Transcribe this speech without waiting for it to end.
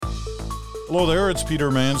Hello there, it's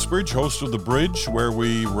Peter Mansbridge, host of The Bridge, where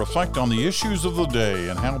we reflect on the issues of the day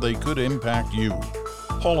and how they could impact you.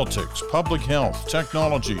 Politics, public health,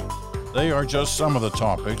 technology, they are just some of the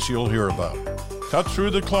topics you'll hear about. Cut through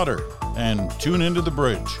the clutter and tune into The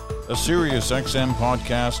Bridge, a Sirius XM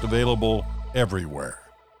podcast available everywhere.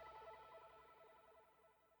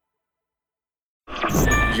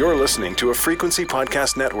 You're listening to a Frequency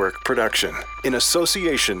Podcast Network production in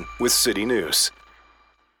association with City News.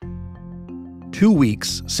 2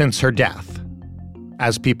 weeks since her death.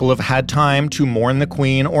 As people have had time to mourn the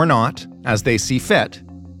Queen or not, as they see fit,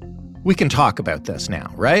 we can talk about this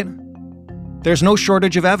now, right? There's no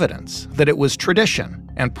shortage of evidence that it was tradition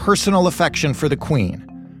and personal affection for the Queen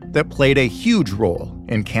that played a huge role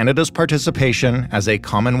in Canada's participation as a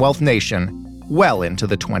Commonwealth nation well into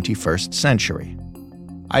the 21st century.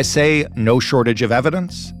 I say no shortage of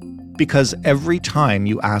evidence because every time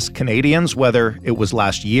you ask Canadians whether it was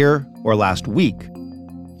last year or last week,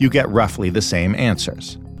 you get roughly the same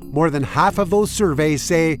answers. More than half of those surveys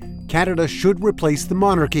say Canada should replace the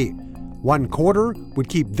monarchy. 1/4 would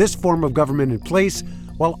keep this form of government in place,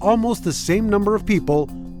 while almost the same number of people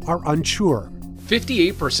are unsure.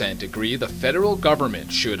 58% agree the federal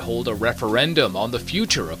government should hold a referendum on the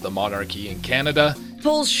future of the monarchy in Canada.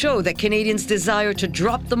 Polls show that Canadians' desire to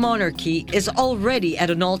drop the monarchy is already at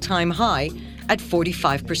an all-time high at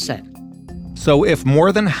 45%. So if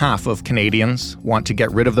more than half of Canadians want to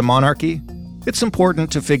get rid of the monarchy, it's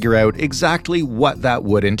important to figure out exactly what that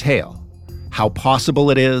would entail, how possible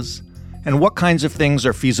it is, and what kinds of things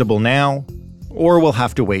are feasible now, or will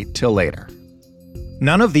have to wait till later.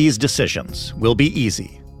 None of these decisions will be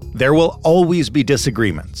easy. There will always be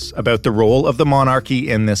disagreements about the role of the monarchy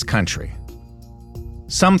in this country.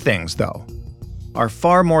 Some things, though, are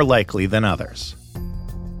far more likely than others.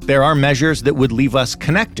 There are measures that would leave us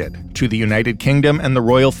connected to the United Kingdom and the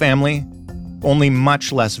royal family, only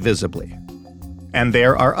much less visibly. And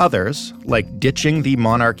there are others, like ditching the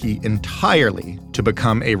monarchy entirely to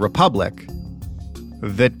become a republic,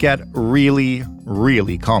 that get really,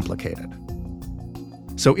 really complicated.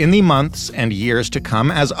 So in the months and years to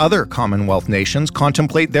come, as other Commonwealth nations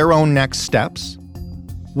contemplate their own next steps,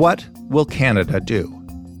 what will Canada do?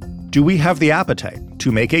 Do we have the appetite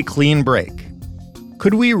to make a clean break?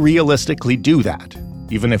 Could we realistically do that,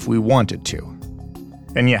 even if we wanted to?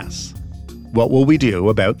 And yes, what will we do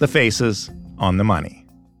about the faces on the money?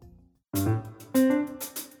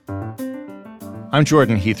 I'm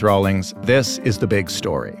Jordan Heath Rawlings. This is The Big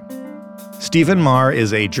Story. Stephen Marr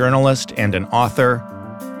is a journalist and an author.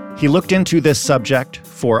 He looked into this subject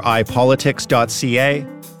for iPolitics.ca.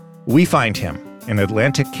 We find him in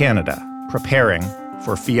Atlantic Canada, preparing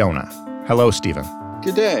for Fiona. Hello, Stephen.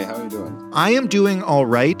 Good day. How are you doing? I am doing all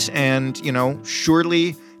right, and,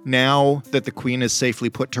 surely now that the Queen is safely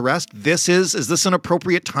put to rest, is this an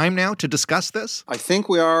appropriate time now to discuss this? I think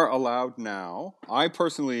we are allowed now. I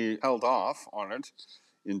personally held off on it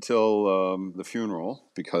until the funeral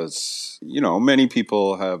because, many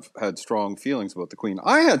people have had strong feelings about the Queen.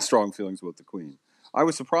 I had strong feelings about the Queen. I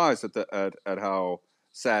was surprised at how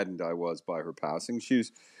saddened I was by her passing.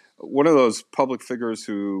 She's one of those public figures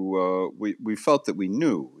who we felt that we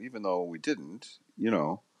knew, even though we didn't.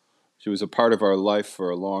 She was a part of our life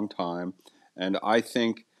for a long time. And I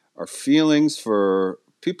think our feelings for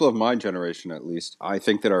people of my generation, at least, I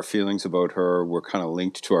think that our feelings about her were kind of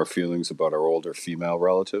linked to our feelings about our older female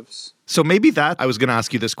relatives. So maybe I was going to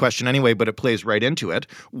ask you this question anyway, but it plays right into it.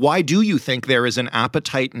 Why do you think there is an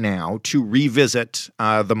appetite now to revisit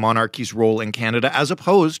the monarchy's role in Canada as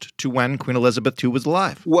opposed to when Queen Elizabeth II was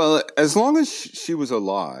alive? Well, as long as she was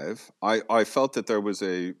alive, I felt that there was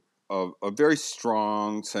a very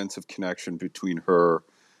strong sense of connection between her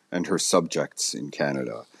and her subjects in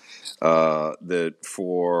Canada. That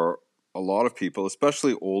for a lot of people,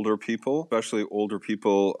 especially older people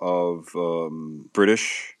of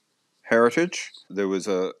British heritage, there was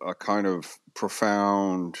a kind of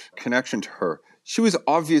profound connection to her. She was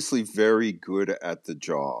obviously very good at the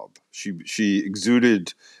job. She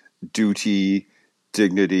exuded duty,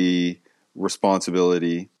 dignity,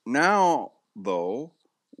 responsibility. Now, though,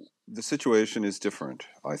 the situation is different,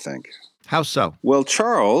 I think. How so? Well,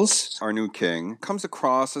 Charles, our new king, comes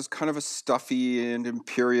across as kind of a stuffy and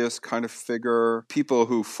imperious kind of figure. People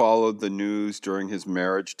who followed the news during his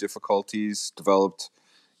marriage difficulties developed,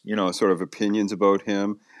 sort of opinions about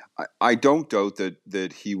him. I don't doubt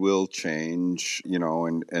that he will change,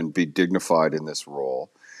 and be dignified in this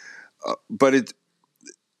role. But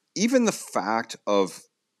even the fact of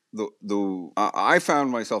I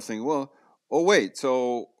found myself thinking, well, oh wait,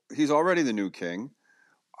 so he's already the new king.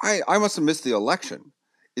 I must have missed the election.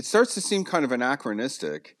 It starts to seem kind of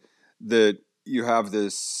anachronistic that you have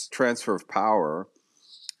this transfer of power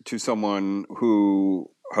to someone who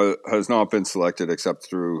has not been selected except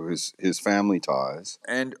through his family ties.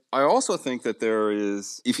 And I also think that there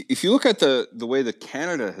is, if you look at the way that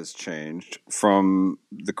Canada has changed from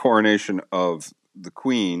the coronation of the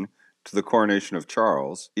Queen to the coronation of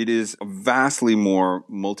Charles, it is a vastly more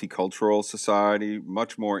multicultural society,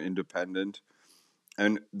 much more independent.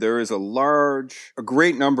 And there is a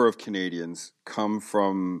great number of Canadians come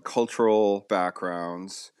from cultural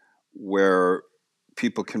backgrounds where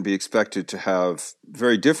people can be expected to have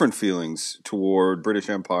very different feelings toward British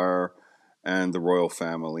Empire and the royal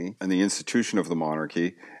family and the institution of the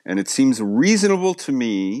monarchy. And it seems reasonable to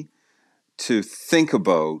me to think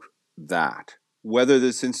about that, whether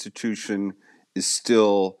this institution is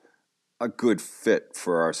still a good fit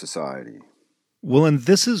for our society. Well, and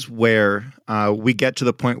this is where we get to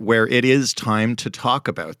the point where it is time to talk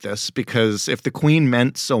about this, because if the Queen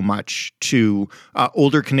meant so much to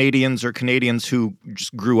older Canadians or Canadians who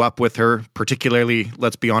just grew up with her, particularly,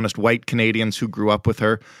 let's be honest, white Canadians who grew up with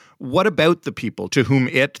her, what about the people to whom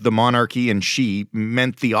the monarchy, and she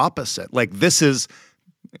meant the opposite? Like, this is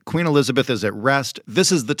Queen Elizabeth is at rest.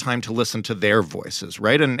 This is the time to listen to their voices,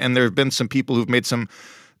 right? And there have been some people who've made some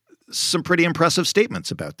pretty impressive statements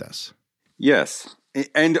about this. Yes.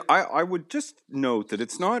 And I would just note that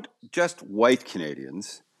it's not just white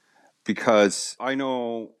Canadians, because I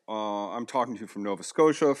know I'm talking to you from Nova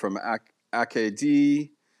Scotia, from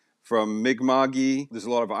Acadie, from Mi'kma'ki. There's a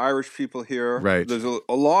lot of Irish people here. Right. There's a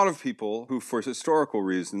lot of people who, for historical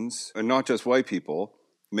reasons, and not just white people,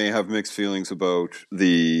 may have mixed feelings about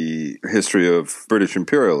the history of British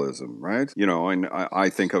imperialism, right? You know, and I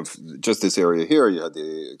think of just this area here. You had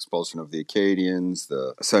the expulsion of the Acadians,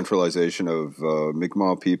 the centralization of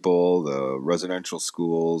Mi'kmaq people, the residential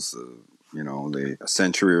schools, a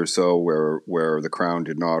century or so where the Crown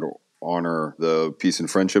did not honor the peace and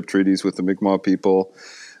friendship treaties with the Mi'kmaq people,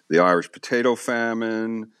 the Irish potato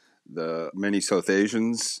famine, the many South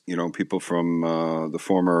Asians, people from the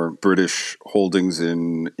former British holdings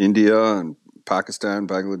in India and Pakistan,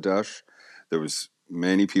 Bangladesh. There was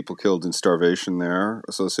many people killed in starvation there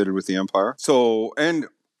associated with the empire. So, and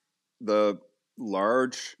the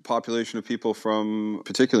large population of people from,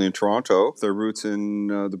 particularly in Toronto, their roots in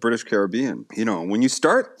the British Caribbean. When you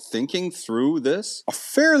start thinking through this, a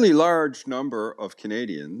fairly large number of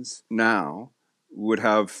Canadians now would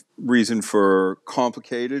have reason for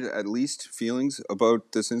complicated, at least, feelings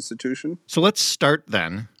about this institution. So let's start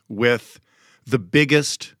then with the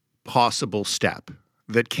biggest possible step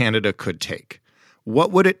that Canada could take.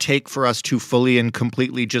 What would it take for us to fully and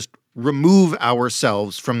completely just remove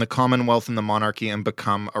ourselves from the Commonwealth and the monarchy and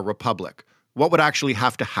become a republic? What would actually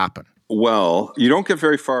have to happen? Well, you don't get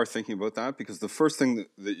very far thinking about that, because the first thing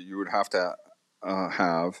that you would have to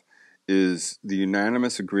have is the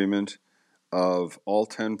unanimous agreement of all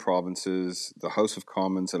 10 provinces, the House of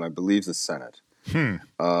Commons, and I believe the Senate.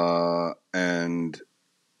 And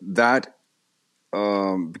that,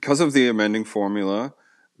 because of the amending formula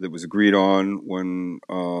that was agreed on when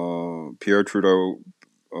Pierre Trudeau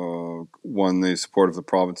won the support of the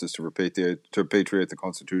provinces to repatriate the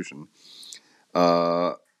Constitution,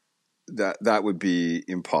 that would be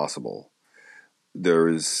impossible. There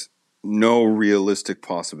is no realistic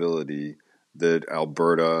possibility that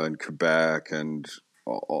Alberta and Quebec and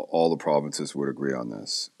all the provinces would agree on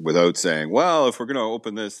this without saying, well, if we're going to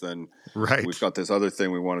open this, then we've got this other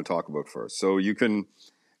thing we want to talk about first. So we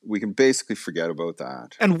can basically forget about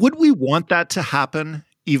that. And would we want that to happen?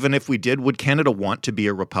 Even if we did, would Canada want to be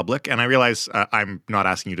a republic? And I realize I'm not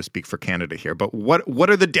asking you to speak for Canada here, but what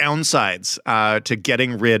are the downsides to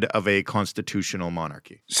getting rid of a constitutional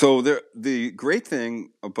monarchy? So the great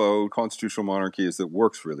thing about constitutional monarchy is that it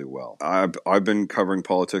works really well. I've been covering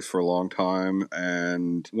politics for a long time,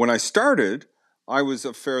 and when I started, I was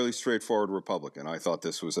a fairly straightforward Republican. I thought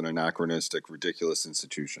this was an anachronistic, ridiculous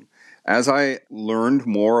institution. As I learned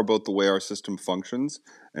more about the way our system functions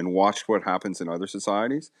and watched what happens in other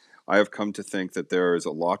societies, I have come to think that there is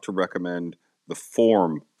a lot to recommend the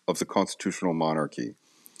form of the constitutional monarchy,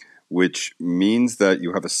 which means that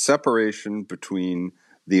you have a separation between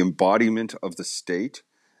the embodiment of the state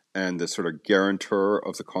and the sort of guarantor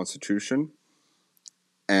of the Constitution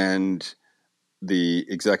and the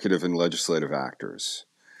executive and legislative actors.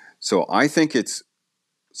 So I think it's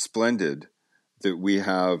splendid that we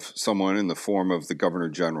have someone in the form of the Governor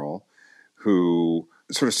General who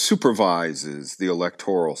sort of supervises the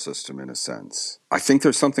electoral system in a sense. I think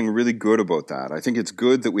there's something really good about that. I think it's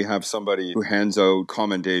good that we have somebody who hands out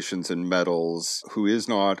commendations and medals, who is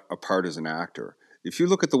not a partisan actor. If you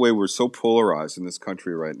look at the way we're so polarized in this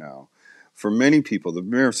country right now, for many people, the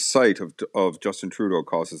mere sight of Justin Trudeau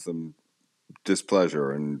causes them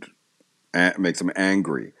displeasure and makes them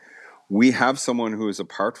angry. We have someone who is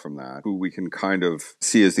apart from that, who we can kind of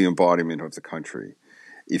see as the embodiment of the country.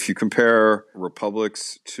 If you compare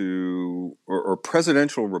republics to, or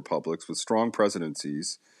presidential republics with strong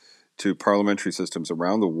presidencies to parliamentary systems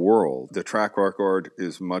around the world, the track record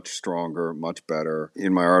is much stronger, much better.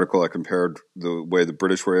 In my article, I compared the way the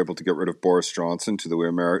British were able to get rid of Boris Johnson to the way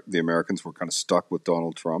the Americans were kind of stuck with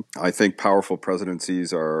Donald Trump. I think powerful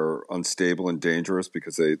presidencies are unstable and dangerous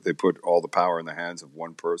because they put all the power in the hands of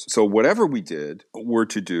one person. So whatever were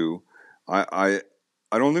to do, I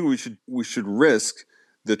don't think we should risk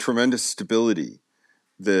the tremendous stability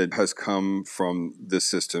that has come from this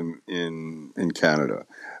system in Canada.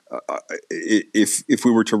 If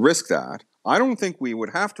we were to risk that, I don't think we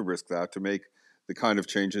would have to risk that to make the kind of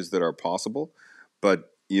changes that are possible.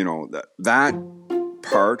 But that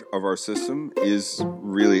part of our system is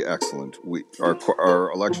really excellent.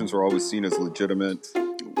 Our elections are always seen as legitimate.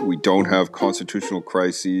 We don't have constitutional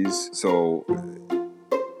crises, so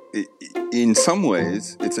in some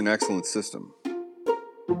ways, it's an excellent system.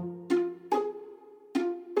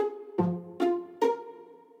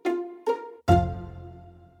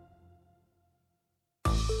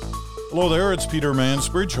 Hello there, it's Peter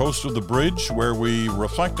Mansbridge, host of The Bridge, where we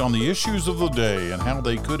reflect on the issues of the day and how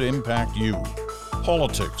they could impact you.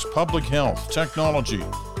 Politics, public health, technology,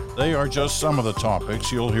 they are just some of the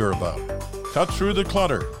topics you'll hear about. Cut through the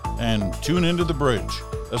clutter and tune into The Bridge,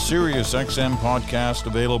 a Sirius XM podcast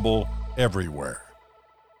available everywhere.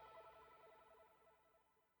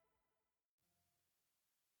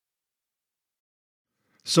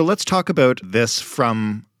 So let's talk about this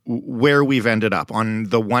from where we've ended up. On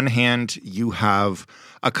the one hand, you have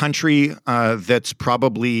a country that's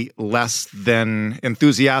probably less than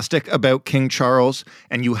enthusiastic about King Charles,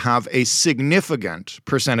 and you have a significant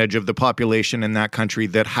percentage of the population in that country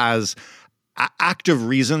that has active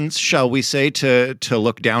reasons, shall we say, to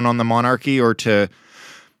look down on the monarchy or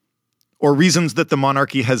reasons that the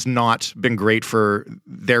monarchy has not been great for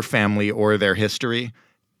their family or their history.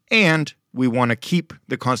 And we want to keep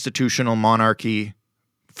the constitutional monarchy,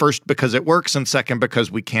 first because it works, and second because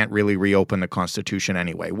we can't really reopen the Constitution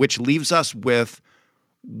anyway, which leaves us with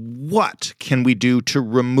what can we do to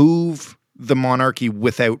remove the monarchy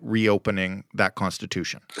without reopening that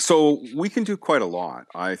Constitution? So we can do quite a lot,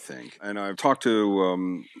 I think. And I've talked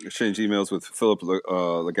to, exchanged emails with Philip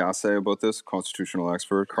Lagasse about this, constitutional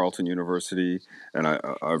expert, Carleton University, and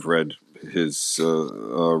I've read his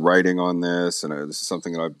writing on this, and this is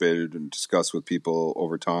something that I've debated and discussed with people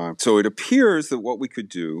over time. So it appears that what we could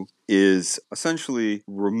do is essentially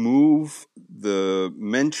remove the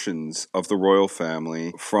mentions of the royal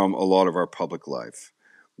family from a lot of our public life.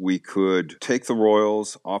 We could take the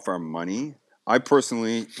royals off our money. I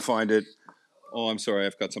personally find it... Oh, I'm sorry,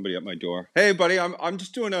 I've got somebody at my door. Hey, buddy, I'm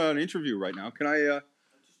just doing an interview right now. Can I... Just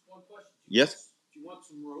one question. Yes? Do you want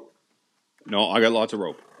some rope? No, I got lots of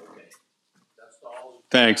rope. Okay. That's all.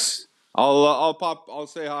 Thanks. I'll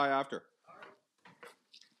say hi after.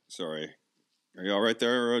 Sorry. Are you all right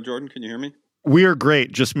there, Jordan? Can you hear me? We are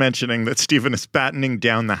great. Just mentioning that Stephen is battening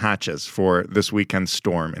down the hatches for this weekend's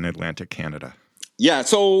storm in Atlantic Canada. Yeah,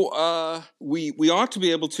 so we ought to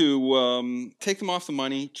be able to take them off the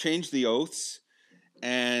money, change the oaths,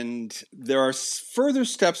 and there are further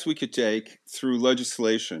steps we could take through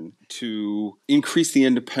legislation to increase the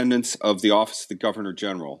independence of the office of the Governor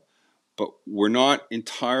General. But it's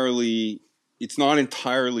not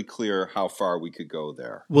entirely clear how far we could go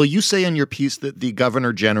there. Well, you say in your piece that the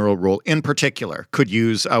Governor General role in particular could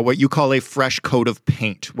use what you call a fresh coat of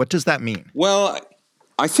paint. What does that mean? Well,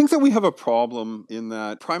 I think that we have a problem in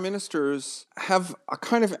that prime ministers have a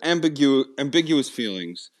kind of ambiguous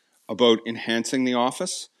feelings about enhancing the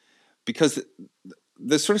office, because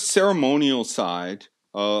the sort of ceremonial side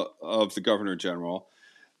of the Governor General,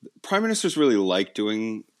 prime ministers really like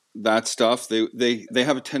doing that stuff. They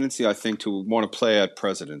have a tendency, I think, to want to play at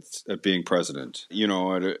being president,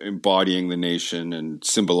 at embodying the nation and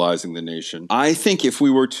symbolizing the nation. I think if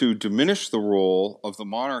we were to diminish the role of the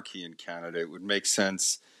monarchy in Canada, it would make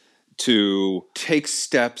sense to take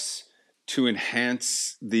steps to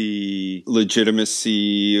enhance the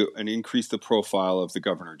legitimacy and increase the profile of the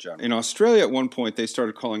Governor General. In Australia, at one point, they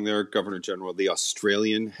started calling their Governor General the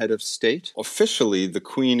Australian head of state. Officially, the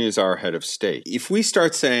Queen is our head of state. If we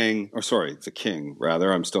start saying, the King,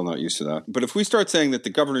 rather, I'm still not used to that. But if we start saying that the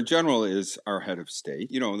Governor General is our head of state,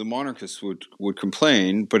 the monarchists would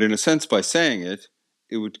complain, but in a sense, by saying it,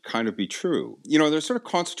 it would kind of be true. There's sort of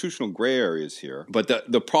constitutional gray areas here. But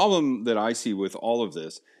the problem that I see with all of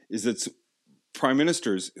this is that prime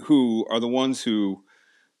ministers, who are the ones who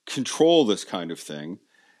control this kind of thing,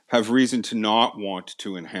 have reason to not want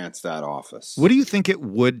to enhance that office. What do you think it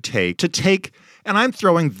would take, and I'm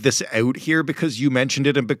throwing this out here because you mentioned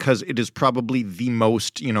it and because it is probably the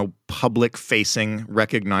most, public-facing,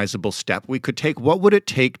 recognizable step we could take. What would it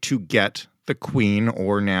take to get the Queen,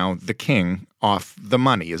 or now the King, off the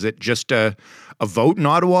money? Is it just a vote in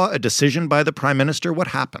Ottawa, a decision by the Prime Minister? What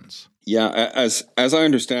happens? Yeah, as I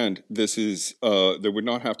understand, this is there would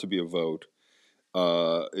not have to be a vote.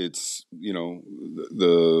 It's the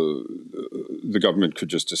government could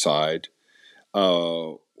just decide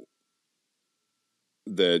that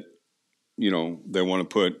they want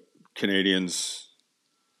to put Canadians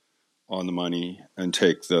on the money and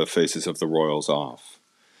take the faces of the royals off.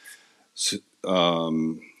 So,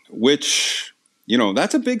 which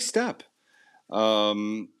that's a big step,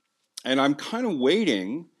 and I'm kind of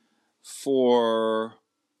waiting for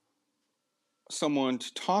someone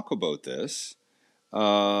to talk about this.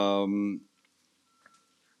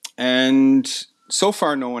 And so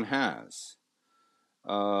far, no one has.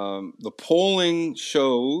 The polling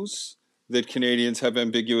shows that Canadians have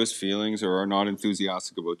ambiguous feelings or are not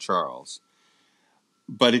enthusiastic about Charles.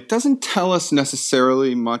 But it doesn't tell us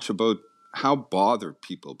necessarily much about how bothered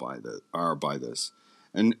people are by this.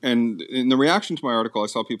 And in the reaction to my article, I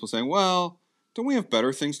saw people saying, well, don't we have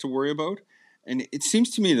better things to worry about? And it seems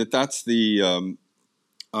to me that that's the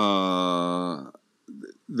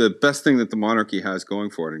best thing that the monarchy has going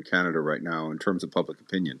for it in Canada right now in terms of public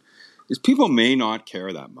opinion is people may not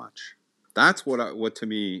care that much. That's what to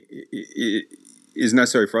me is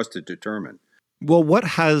necessary for us to determine. Well, what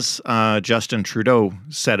has Justin Trudeau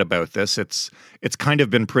said about this? It's kind of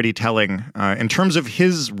been pretty telling in terms of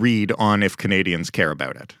his read on if Canadians care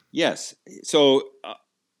about it. Yes. So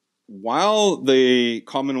while the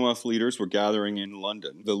Commonwealth leaders were gathering in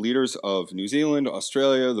London, the leaders of New Zealand,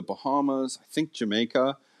 Australia, the Bahamas, I think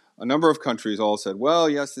Jamaica, a number of countries all said, well,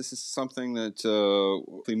 yes, this is something that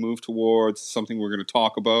we move towards, something we're going to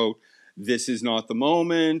talk about. This is not the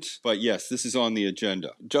moment, but yes, this is on the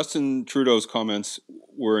agenda. Justin Trudeau's comments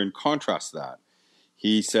were in contrast to that.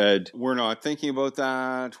 He said, we're not thinking about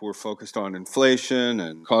that. We're focused on inflation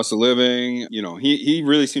and cost of living. He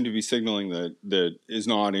really seemed to be signaling that is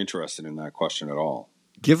not interested in that question at all.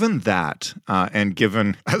 Given that, and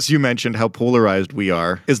given, as you mentioned, how polarized we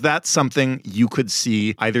are, is that something you could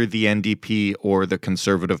see either the NDP or the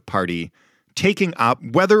Conservative Party taking up,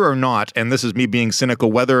 whether or not, and this is me being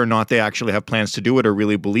cynical, whether or not they actually have plans to do it or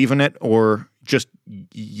really believe in it, or just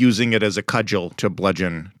using it as a cudgel to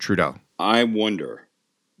bludgeon Trudeau? I wonder,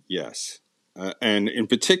 yes. And in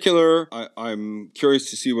particular, I'm curious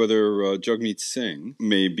to see whether Jagmeet Singh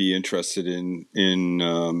may be interested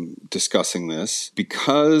in discussing this,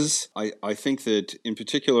 because I think that in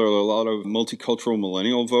particular, a lot of multicultural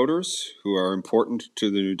millennial voters who are important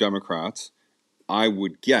to the New Democrats, I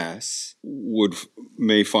would guess,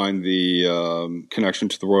 may find the connection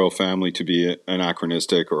to the royal family to be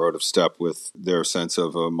anachronistic or out of step with their sense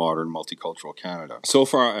of a modern multicultural Canada. So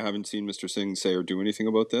far, I haven't seen Mr. Singh say or do anything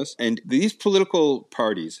about this. And these political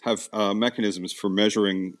parties have mechanisms for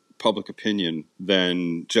measuring public opinion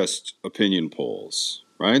than just opinion polls,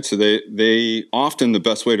 right? So they often, the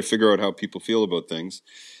best way to figure out how people feel about things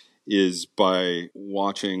is by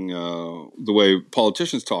watching the way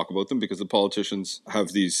politicians talk about them, because the politicians have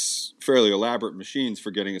these fairly elaborate machines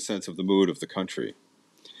for getting a sense of the mood of the country.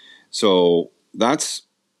 So that's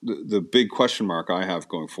the big question mark I have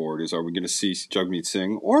going forward is, are we going to see Jagmeet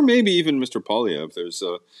Singh or maybe even Mr. Poilievre? There's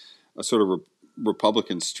a sort of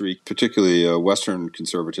Republican streak, particularly Western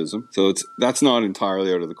conservatism. So that's not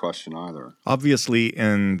entirely out of the question either. Obviously,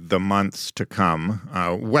 in the months to come,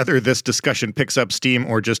 whether this discussion picks up steam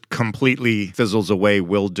or just completely fizzles away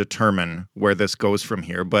will determine where this goes from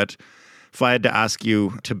here. But if I had to ask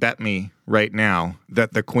you to bet me right now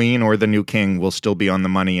that the Queen or the new King will still be on the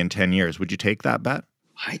money in 10 years, would you take that bet?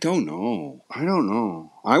 I don't know.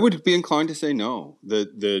 I would be inclined to say no,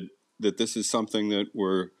 that this is something that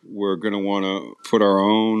we're going to want to put our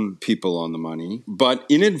own people on the money. But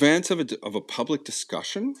in advance of a public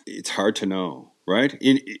discussion, it's hard to know, right?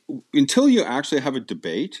 Until you actually have a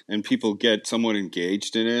debate and people get somewhat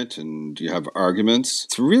engaged in it and you have arguments,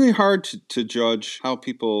 it's really hard to judge how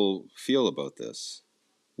people feel about this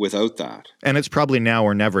without that. And it's probably now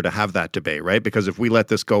or never to have that debate, right? Because if we let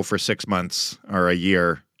this go for 6 months or a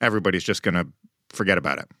year, everybody's just going to forget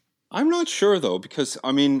about it. I'm not sure, though, because,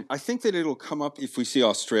 I mean, I think that it'll come up if we see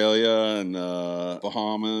Australia and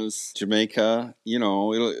Bahamas, Jamaica,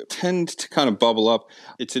 it'll tend to kind of bubble up.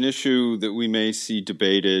 It's an issue that we may see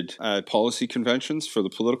debated at policy conventions for the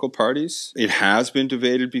political parties. It has been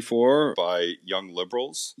debated before by young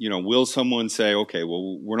liberals. Will someone say, okay,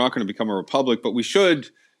 well, we're not going to become a republic, but we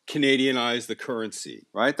should Canadianize the currency,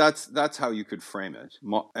 right? That's how you could frame it.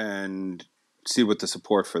 And see what the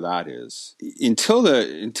support for that is. Until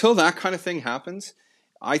that kind of thing happens,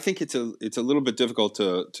 I think it's a little bit difficult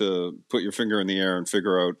to put your finger in the air and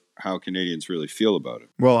figure out how Canadians really feel about it.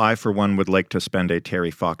 Well, I, for one, would like to spend a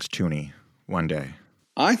Terry Fox toonie one day.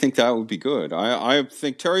 I think that would be good. I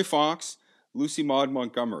think Terry Fox, Lucy Maud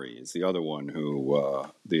Montgomery is the other one who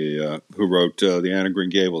wrote the Anne of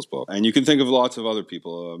Green Gables book, and you can think of lots of other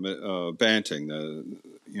people. Banting,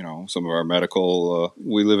 some of our medical.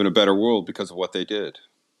 We live in a better world because of what they did.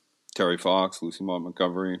 Terry Fox, Lucy Maud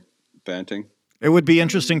Montgomery, Banting. It would be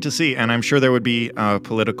interesting to see, and I'm sure there would be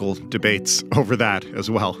political debates over that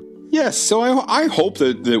as well. Yes, so I hope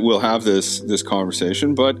that we'll have this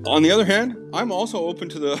conversation. But on the other hand, I'm also open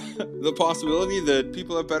to the possibility that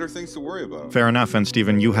people have better things to worry about. Fair enough. And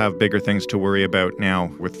Stephen, you have bigger things to worry about now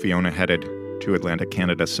with Fiona headed to Atlantic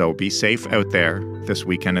Canada. So be safe out there this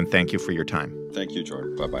weekend, and thank you for your time. Thank you,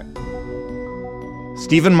 Jordan. Bye-bye.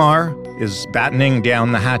 Stephen Marr is battening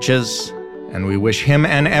down the hatches, and we wish him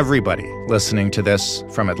and everybody listening to this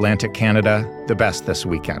from Atlantic Canada the best this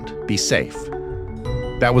weekend. Be safe.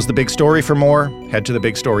 That was The Big Story. For more, head to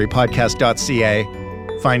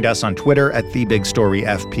thebigstorypodcast.ca. Find us on Twitter at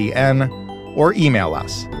TheBigStoryFPN or email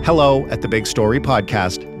us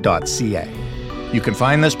hello@thebigstorypodcast.ca. You can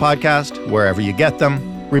find this podcast wherever you get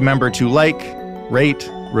them. Remember to like, rate,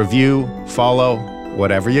 review, follow,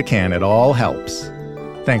 whatever you can. It all helps.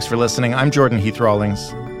 Thanks for listening. I'm Jordan Heath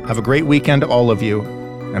Rawlings. Have a great weekend, all of you,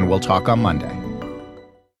 and we'll talk on Monday.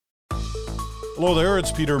 Hello there,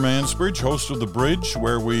 it's Peter Mansbridge, host of The Bridge,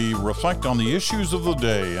 where we reflect on the issues of the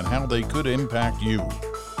day and how they could impact you.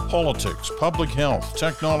 Politics, public health,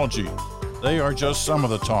 technology, they are just some of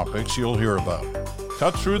the topics you'll hear about.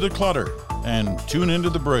 Cut through the clutter and tune into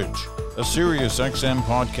The Bridge, a Sirius XM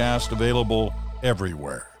podcast available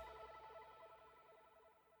everywhere.